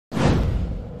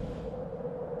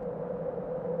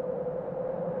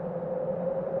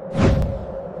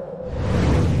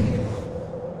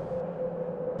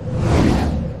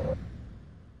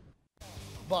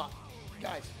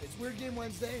Weird Game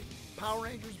Wednesday. Power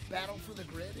Rangers Battle for the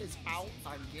Grid is out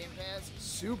on Game Pass.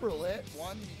 Super lit.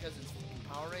 One, because it's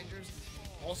Power Rangers.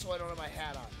 Also, I don't have my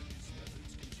hat on.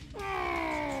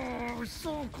 Oh, we're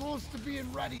so close to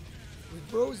being ready.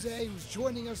 With Rose, who's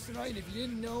joining us tonight. If you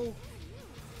didn't know,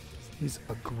 he's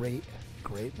a great,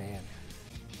 great man.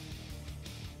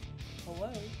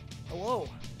 Hello. Hello.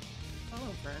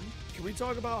 Hello, friend. Can we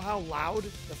talk about how loud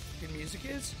the music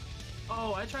is?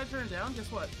 Oh, I tried to turn it down.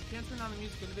 Guess what? You can't turn down the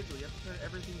music individually. You have to turn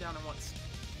everything down at once.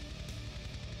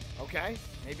 Okay.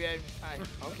 Maybe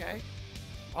okay.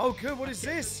 Oh, good. What is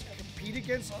this? Compete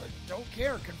against... Don't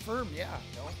care. Confirm. Yeah.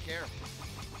 Don't care.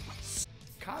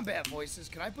 Combat voices.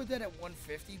 Can I put that at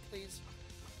 150, please?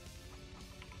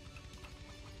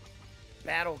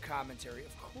 Battle commentary.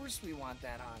 Of course we want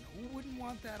that on. Who wouldn't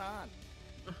want that on?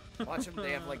 Watch them.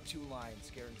 They have like 2 lines,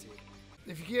 guaranteed.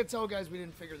 If you can't tell, guys, we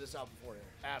didn't figure this out before here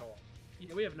at all.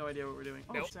 Yeah, we have no idea what we're doing.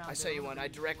 Nope. I say you won. I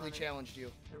directly challenged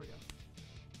you. There we go.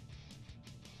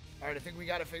 All right, I think we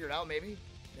got it figured out. Maybe.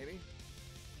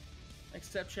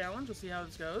 Accept challenge. We'll see how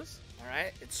this goes. All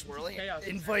right, it's swirling. Chaos.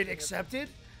 Invite accepted.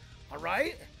 All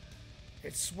right,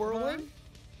 it's swirling.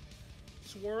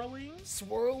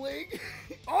 Swirling.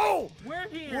 Oh, we're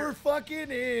here. We're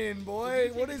fucking in, boy.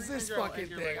 What is this fucking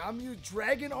thing? I'm you,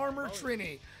 Dragon Armor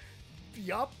Trini.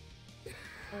 Yup.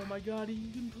 Oh my god, he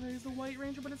can play as the White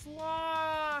Ranger, but it's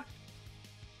locked.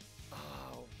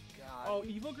 Oh god. Oh,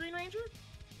 Evil Green Ranger?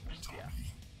 Yeah.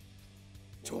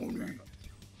 Tony.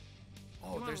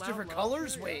 Oh, there's different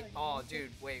colors? Wait. Oh,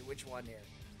 dude. Wait, which one here?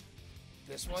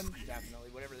 This one?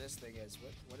 Definitely. Whatever this thing is.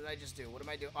 What did I just do? What am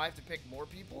I doing? Oh, I have to pick more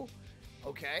people?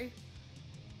 Okay.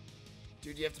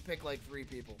 Dude, you have to pick like 3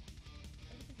 people.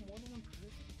 I have to pick more than one person?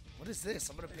 What is this?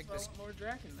 I'm gonna pick this. Lord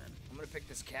Draken, then. I'm gonna pick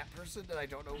this cat person that I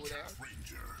don't know who they are.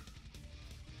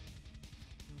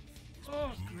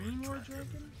 Oh, Green Lord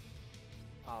Draken?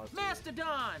 Oh, dude.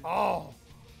 Mastodon!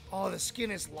 Oh, the skin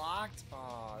is locked.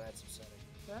 Oh, that's upsetting.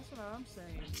 That's what I'm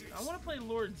saying, dude. I want to play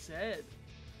Lord Zed.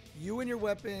 You and your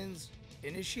weapons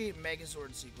initiate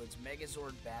Megazord sequence.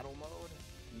 Megazord battle mode.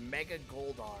 Mega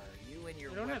Goldar. You and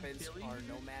your weapons are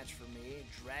no match for me.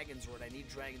 Dragonzord. I need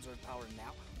Dragonzord power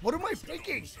now. What am I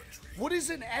picking? What is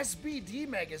an SBD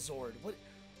Megazord? What?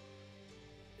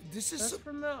 This is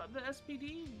from the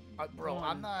SPD. Bro,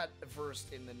 I'm not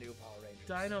versed in the new Power Rangers.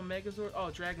 Dino Megazord.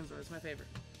 Oh, Dragonzord. It's my favorite.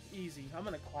 Easy. I'm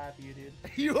gonna clap you, dude.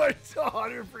 You are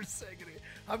 100%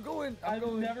 gonna.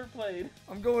 I've never played.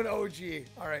 I'm going OG.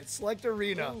 All right, select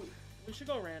arena. Ooh, we should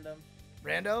go random.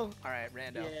 Rando? All right,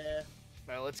 rando. Yeah.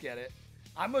 All right, let's get it.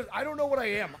 I don't know what I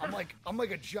am. I'm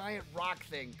like a giant rock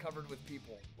thing covered with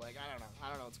people. Like I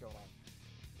don't know what's going on.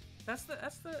 That's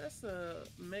the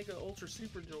Mega Ultra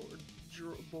Super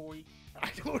Boy.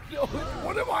 I don't know.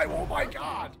 What am I? Oh my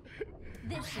god.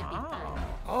 This should be fun.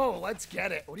 Oh, let's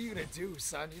get it. What are you gonna do,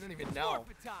 son? You don't even know.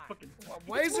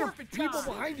 Why is there people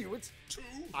behind you? It's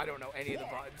I don't know any of the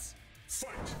buttons.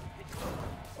 Fight.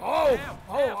 Oh!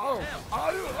 Ow.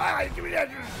 Give me that.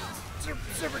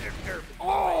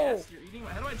 Oh! Yes, you're eating.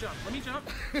 How do I jump? Let me jump.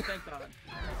 Thank God.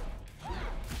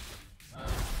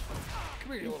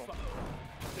 Come here, you little.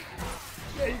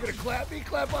 Yeah, you gonna clap me?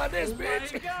 Clap on this,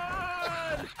 bitch! Oh my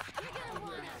God!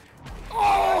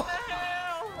 Oh!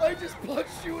 I just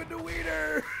punched you in the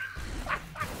wiener! Oh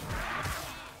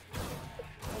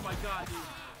my God, dude.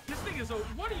 This thing is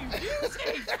what are you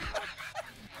using?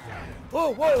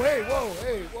 Oh, whoa, hey, whoa,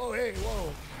 hey, whoa, hey,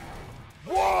 whoa.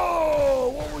 Whoa!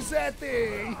 What was that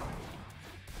thing?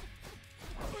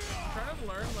 I'm trying to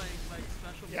learn like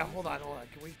special. Yeah, hold on.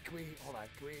 Can we hold on?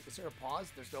 Is there a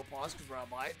pause? There's no pause because we're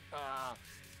online.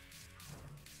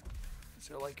 Is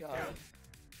there like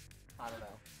I don't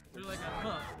know. They're like a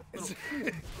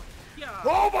yeah.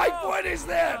 Oh my! What is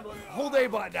that? Hold A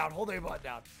button down. Hold A button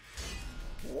down.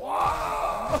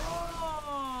 Whoa!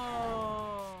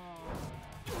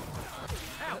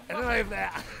 And then I have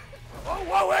that. Oh,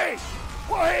 whoa, hey!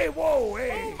 Whoa, hey, whoa,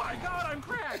 hey! Oh my God, I'm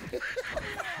cracked!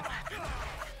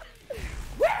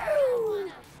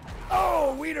 Woo!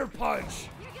 Oh, wiener punch!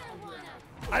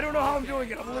 I don't know how I'm doing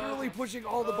it. I'm literally pushing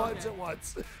all the buttons at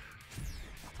once.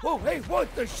 Whoa, hey,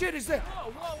 what the shit is that?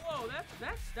 Whoa,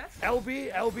 that's...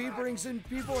 LB brings in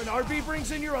people, and RB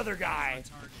brings in your other guy.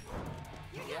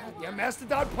 Yeah,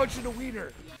 Mastodon punching a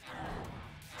wiener.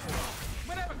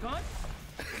 Might have a gun?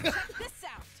 Check this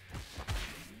out.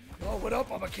 Oh, what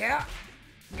up? I'm a cat.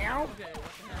 Meow. Okay,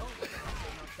 what the hell?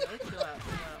 Chill out.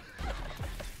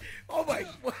 Oh my,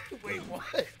 wait,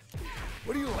 what?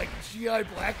 What are you, like GI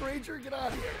Black Ranger? Get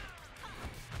out of here.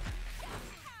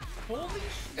 Holy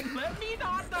shit, let me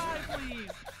not die,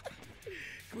 please.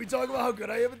 Can we talk about how good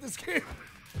I am at this game?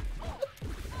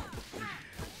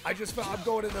 I'm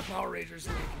going in the Power Rangers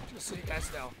League. Just so you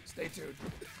guys know. Stay tuned.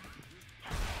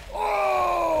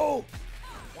 Oh!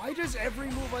 Why does every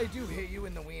move I do hit you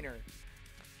in the wiener?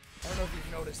 I don't know if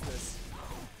you've noticed this.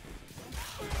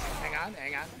 Hang on.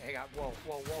 Whoa,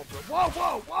 bro.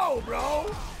 Whoa,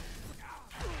 bro!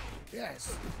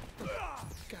 Yes.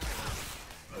 God.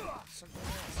 Suck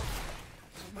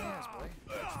my ass, boy.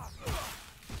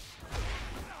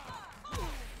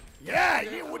 Yeah,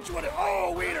 what you want to?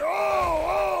 Oh, wiener!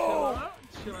 Oh!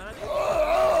 Chill out.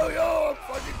 Oh, yo, I'm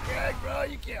fucking gagged, bro.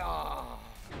 You can't. Oh.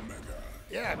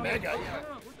 Yeah, mega. Yeah.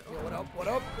 Yo, what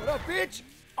up, bitch?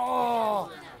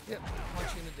 Oh. Yeah,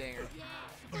 punch you in the dinger.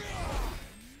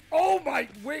 Oh my.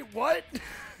 Wait, what?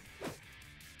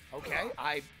 Okay,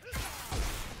 I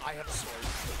have a sword.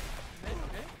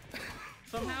 Okay.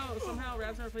 Somehow,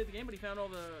 Rav's never played the game, but he found all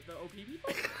the OP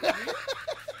people.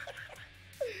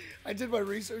 I did my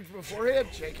research beforehand.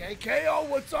 JK, KO,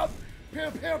 what's up?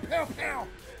 Pow, pow, pow, pow.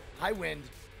 High wind.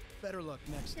 Better luck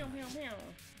next time.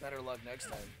 Better luck next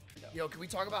time. Yo, can we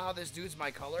talk about how this dude's my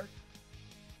color?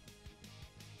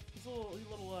 He's a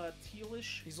little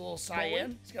tealish. He's a little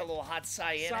cyan. He's got a little hot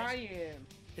cyan. Cyan.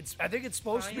 I think it's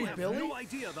supposed to be Billy. No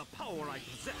idea the power I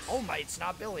possess. Oh my, it's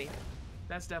not Billy.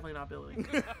 That's definitely not Billy.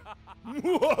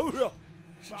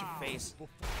 Shut your face.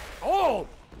 Oh!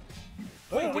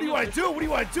 Oh, what do you want to do? What do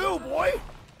you want to do, boy?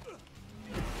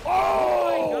 Oh!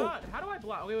 Oh my god! How do I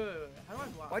block? Wait. How do I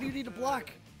block? Why do you need to block?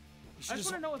 You I should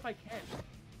just want to know if I can.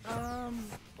 Oh,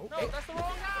 No, hey. that's the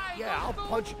wrong guy. Yeah,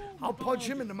 I'll punch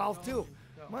him in the mouth too.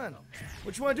 Come on.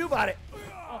 What you want to do about it?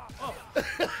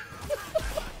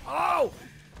 Oh!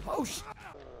 Oh, shit.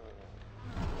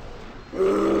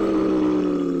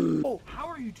 How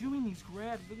are you doing these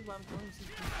grabs? Look at how I'm going.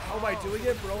 How am I doing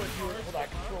it, bro? If you hold on,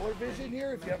 controller vision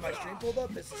here, if you have my stream pulled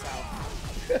up, this is how.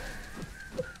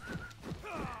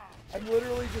 I'm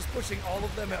literally just pushing all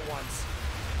of them at once.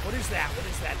 What is that? What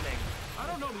is that thing? I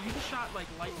don't know, but you just shot like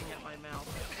lightning at my mouth.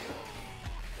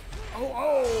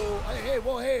 Oh, hey,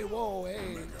 whoa,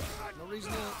 hey. No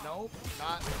reason to, no,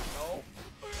 not, no.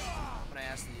 I'm gonna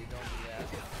ask that you don't do that.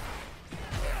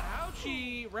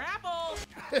 Ouchie, rabble!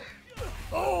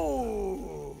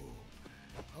 Oh!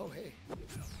 Oh, hey.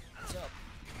 What's up?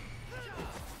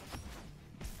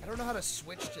 I don't know how to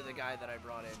switch to the guy that I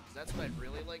brought in, because that's what I'd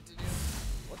really like to do.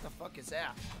 What the fuck is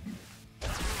that?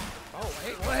 Oh,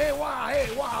 hey, wow, hey.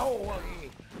 Hey,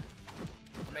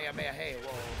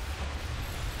 whoa.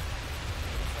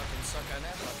 Fucking suck on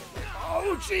that fucking thing.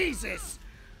 Oh, Jesus!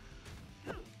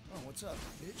 Oh, what's up,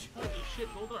 bitch? Holy shit,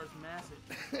 Goldar's massive.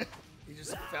 He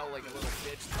just felt like a little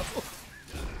bitch,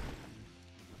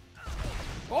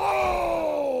 though.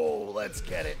 Oh, let's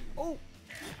get it. Oh.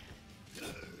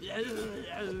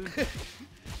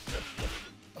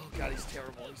 Oh, God, he's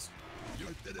terrible.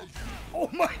 Oh,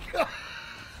 my God.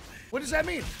 What does that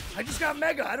mean? I just got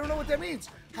mega. I don't know what that means.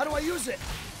 How do I use it?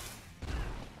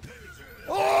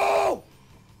 Oh!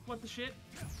 What the shit?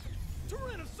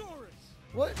 Tyrannosaurus!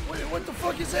 What the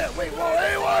fuck is that? Wait, whoa,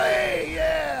 hey,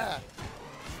 yeah!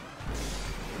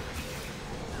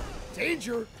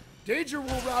 Danger! Danger,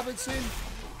 Will Robinson!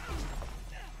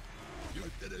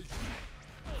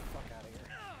 Fuck out of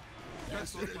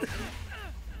here.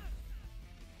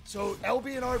 So,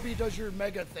 LB and RB does your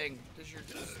mega thing. Does your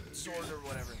sword or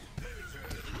whatever.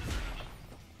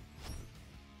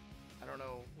 I don't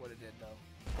know what it did, though.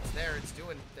 It's there, it's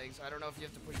doing things. I don't know if you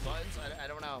have to push buttons. I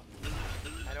don't know.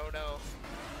 I don't know.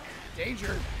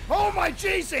 Danger. Oh my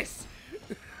Jesus!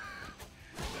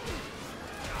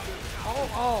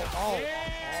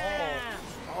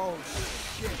 Oh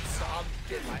shit, so I'm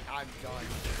done.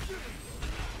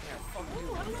 Yeah, fuck you.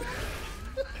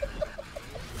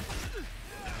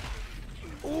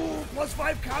 Ooh,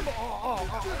 +5 combo.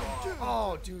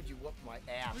 Oh, dude, you whooped my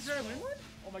ass. Did I win one?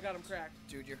 Oh my god, I'm cracked.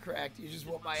 Dude, you're cracked. You just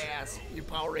whooped my ass. You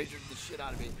Power Rangered the shit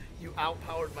out of me. You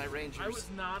outpowered my Rangers. I was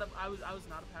not a Power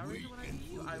Ranger when I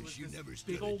beat you. I was just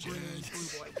big old green blue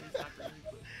boy. He's not green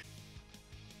blue.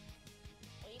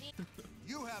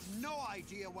 You have no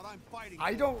idea what I'm fighting for.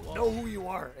 I don't know who you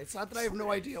are. It's not that I have no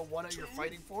idea what you're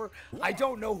fighting for. I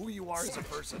don't know who you are as a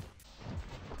person.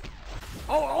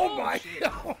 Oh my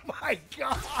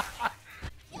God.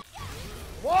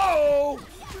 Whoa,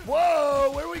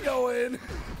 where are we going?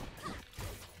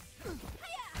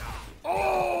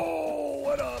 Oh,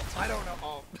 what up? I don't know.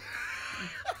 Oh.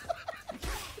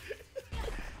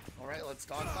 All right, let's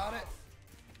talk about it.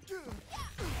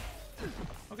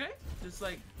 Okay, just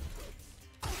like.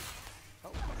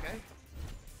 Oh, okay.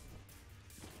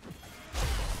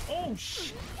 Oh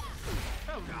shit!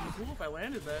 That would be cool if I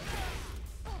landed that.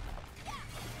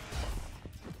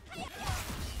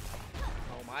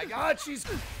 Oh my god, she's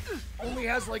only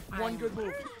has like one good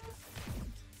move.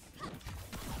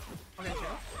 Okay,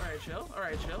 chill. Alright, chill.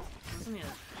 Alright, chill. Listen here.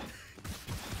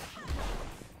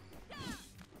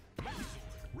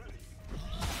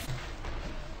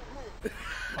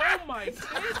 Oh my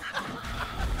god!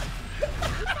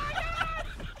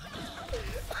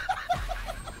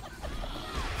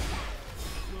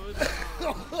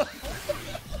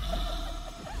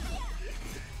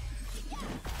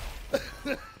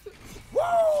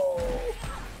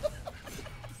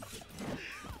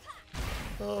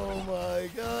 Oh my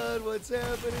god, what's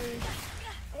happening?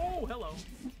 Oh, hello.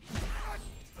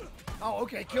 Oh,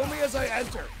 okay, kill me as I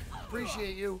enter.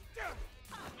 Appreciate you.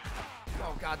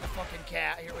 Oh god, the fucking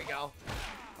cat. Here we go.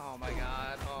 Oh my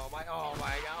god. Oh my god.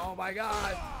 Oh my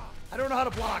god. I don't know how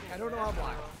to block. I don't know how to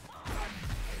block.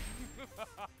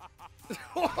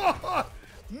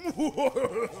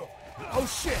 Oh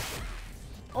shit.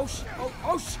 Oh shit.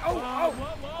 Oh shit.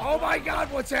 Oh my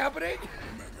god, what's happening?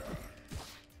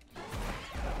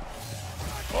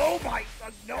 Oh my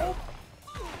no.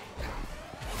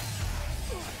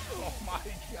 Oh my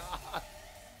god.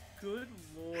 Good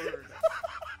lord.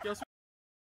 Guess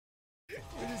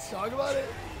We just talk about it?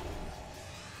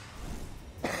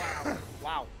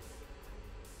 Wow.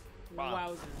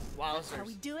 Wowzers. Wowzers. How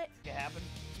we do it? Make it happen.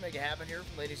 Let's make it happen here,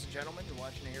 ladies and gentlemen. You're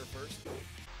watching it here first.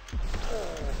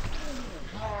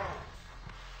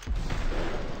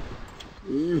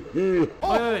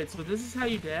 Wait, so this is how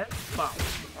you dance? Wow.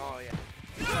 Oh, yeah.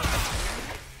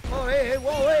 Oh, hey,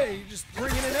 whoa, hey. You're just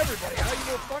bringing in everybody. How you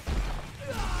gonna fuck?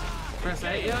 Press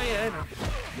A? Yeah, I know.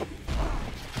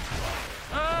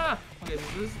 Ah! Okay,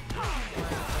 this is...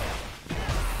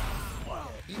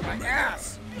 Eat my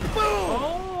ass. Boom!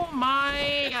 Oh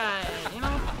my god. You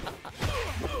know?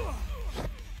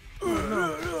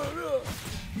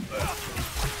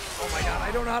 Oh my god,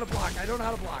 I don't know how to block. I don't know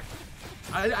how to block.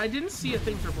 I didn't see a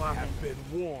thing for blocking. I've been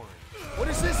warned. What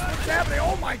is this? What's happening?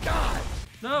 Oh my god!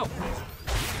 No!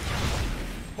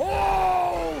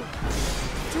 Oh!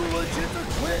 Too legit to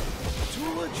quit.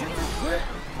 Too legit to quit.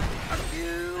 Fuck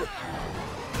you.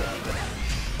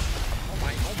 Oh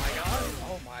my god.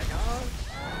 Oh my god.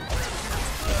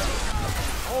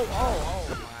 Oh my.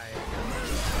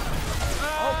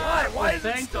 Oh, why is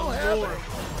it still happening?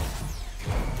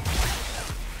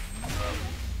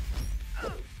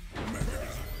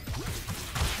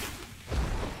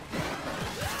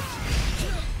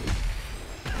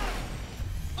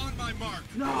 On my mark.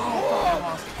 No!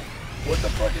 Oh, what the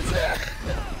fuck is that?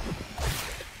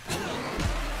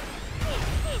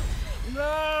 No!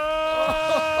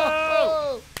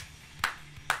 Oh!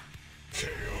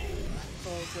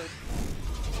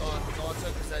 All it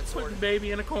took was that Put sword. the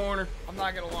baby in a corner. I'm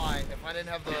not gonna lie, if I didn't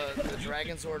have the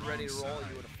dragon sword ready to roll,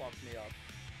 you would have fucked me up.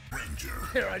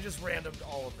 Here, I just randomed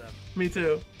all of them. Me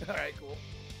too. Alright, cool.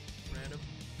 Random.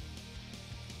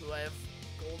 Do I have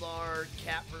Goldar,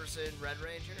 Cat Person, Red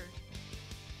Ranger?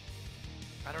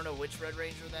 I don't know which Red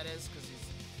Ranger that is, because he's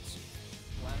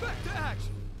black. Back to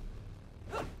action.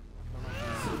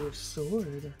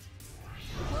 Sword.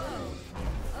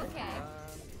 Okay.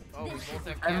 Oh, we both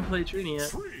have I haven't Cat. played Trini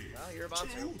yet. Well, you're about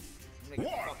to. I'm gonna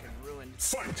get fucking ruined.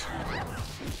 Fight!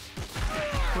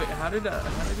 Wait, how did it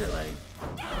like...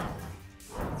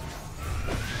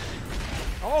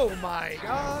 Oh my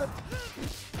god!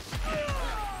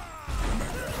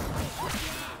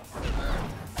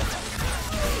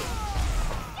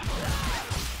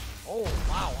 Oh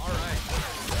wow, alright.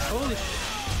 Holy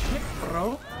shit, bro.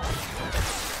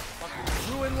 Fucking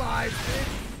ruin lives,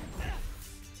 bitch!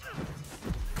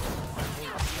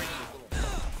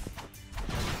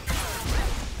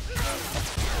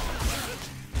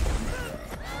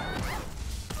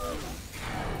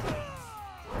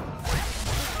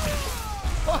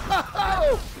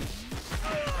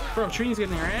 Bro, Trini's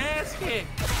getting her ass kicked.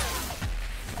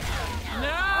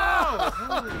 No!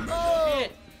 Holy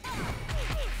shit.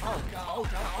 Oh god, oh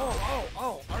god,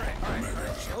 oh, alright,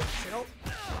 chill.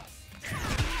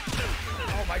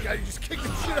 Oh my god, you just kicked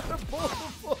the shit out of both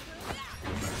of them.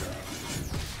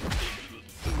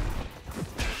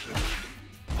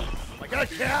 Oh my god,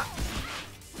 cat!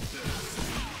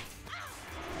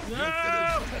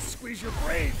 No! Squeeze your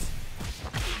brains!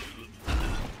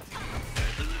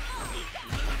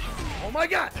 Oh my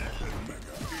god!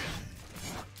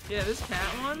 Yeah, this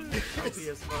cat one is OP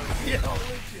as fuck. Yeah,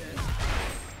 legit.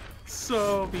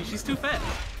 So OP. She's too fat.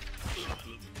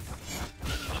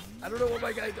 I don't know what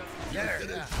my guy does.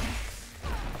 Yeah.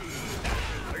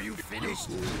 Are you finished?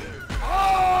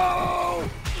 Oh!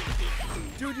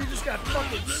 Dude, you just got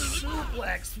fucking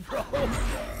suplexed, bro.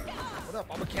 What up?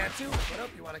 I'm a cat too. What up?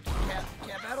 You want a cat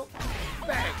battle?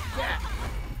 Bang, cat.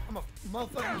 I'm a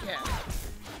motherfucking cat.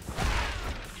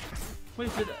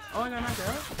 Wait, did oh I got knocked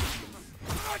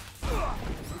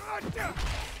out?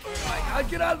 I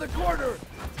get out of the corner.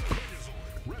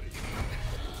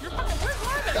 You're fucking where's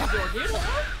Linebacker, dude?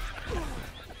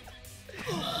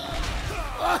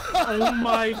 Oh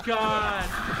my god.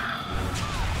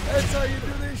 That's how you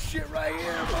do this shit right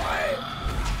here, boy.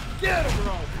 Get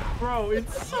him, Bro,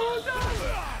 it's so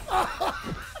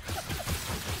dumb.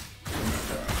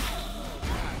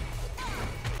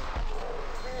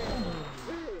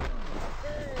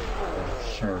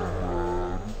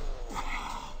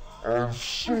 I'm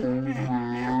so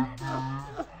mad.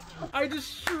 I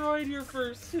destroyed your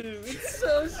first two. It's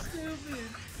so stupid.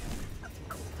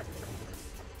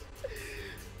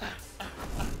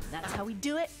 That's how we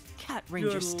do it. Cat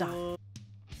Ranger Good style. lord.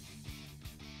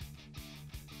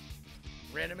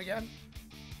 Random again?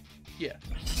 Yeah.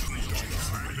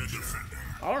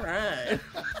 All right.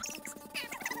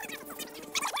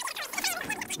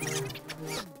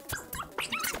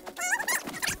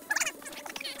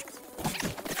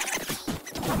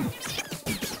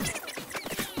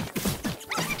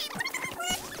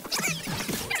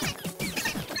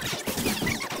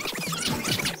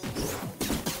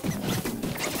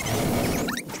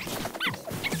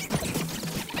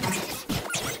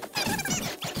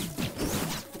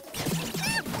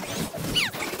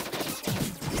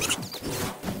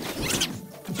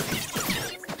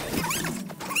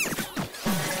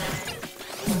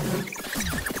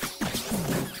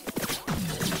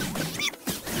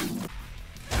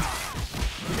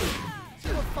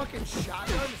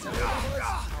 Shotgun? Is that what it was?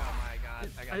 Oh my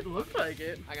god. It looked like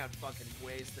it. I got fucking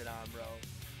wasted on, bro.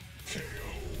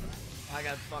 I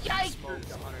got fucking smoked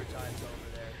 100 times over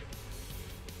there.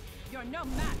 You're no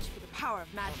match for the power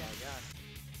of magic. Oh my god.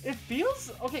 It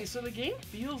feels okay, so the game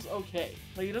feels okay.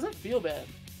 Like it doesn't feel bad.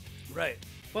 Right.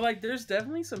 But like there's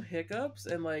definitely some hiccups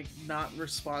and like not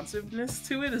responsiveness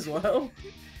to it as well.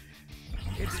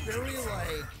 It's very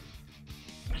like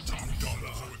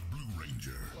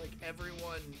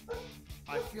everyone,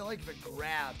 I feel like the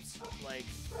grabs, like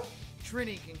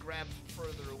Trini can grab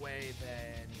further away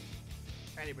than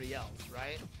anybody else,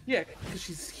 right? Yeah, because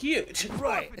she's huge.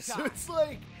 Right. So it's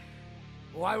like,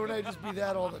 why would I just be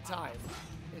that all the time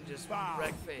and just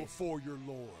wreck face? Before your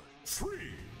lord. 3,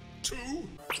 2.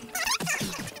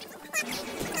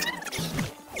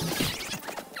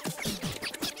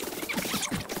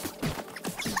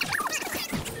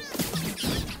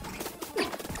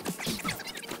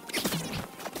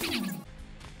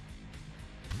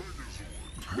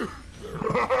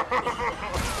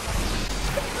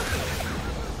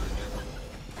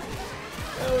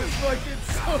 That was fucking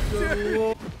so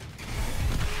good.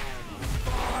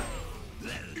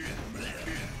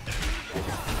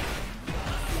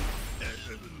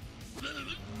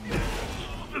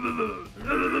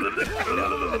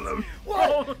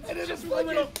 What? And then just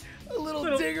fucking a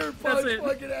little dinger punch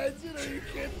fucking ends it. Are you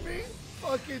kidding me?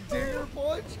 Fucking dinger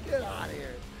punch? Get out of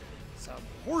here. Some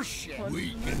horse shit.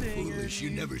 Weak and foolish,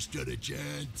 you never stood a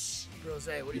chance. Rose,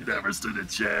 what do you Never stood a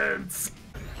chance.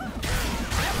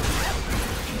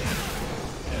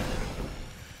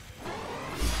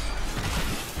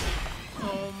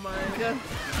 Oh my god.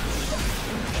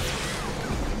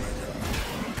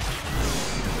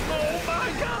 Oh my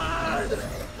god!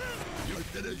 You're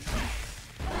finished.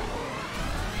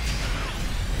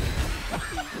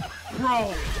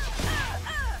 Bro!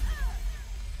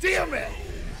 Damn it!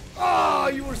 Oh,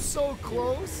 you were so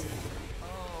close.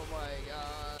 Oh my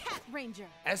god. Cat Ranger.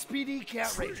 SPD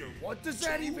Cat Ranger. What does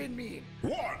that even mean?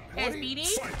 1.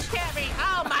 SPD? Cat Ranger.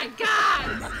 Oh my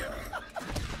god!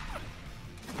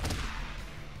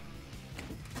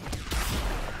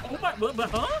 Oh my, but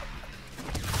huh?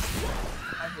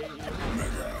 I hate you.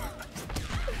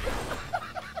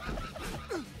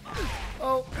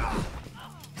 Oh.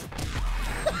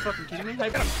 You fucking kidding me?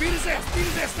 Beat his ass! Beat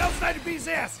his ass! Nelson Knight to beat his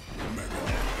ass!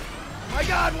 My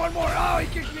god, one more! Oh, he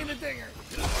kicked me in the dinger!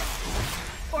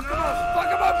 Fuck him up! Fuck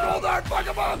him up, Goldard! Fuck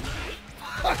him up!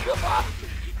 Fuck him up!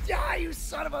 Yeah, you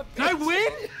son of a bitch! Did I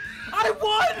win? I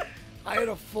won! I had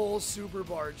a full super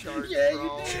bar charge, Yeah,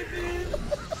 bro. you did, dude!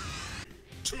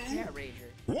 2, Cat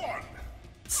Ranger. 1.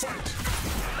 Fight!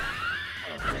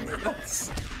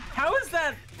 How is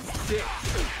that 6?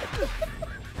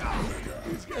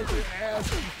 These guys are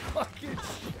ass and fucking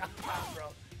shot, bro.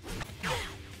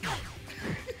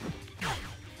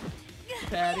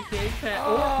 Patty cake, pat.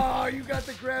 Oh, you got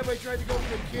the grab. I tried to go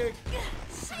for the kick.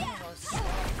 Son of a suck.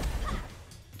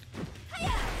 I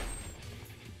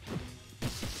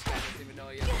didn't even know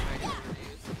you had a Megazord to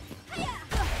use.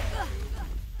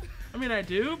 I mean, I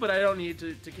do, but I don't need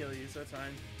to kill you, so it's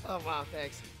fine. Oh, wow,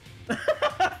 thanks.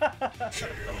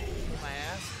 My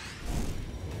ass.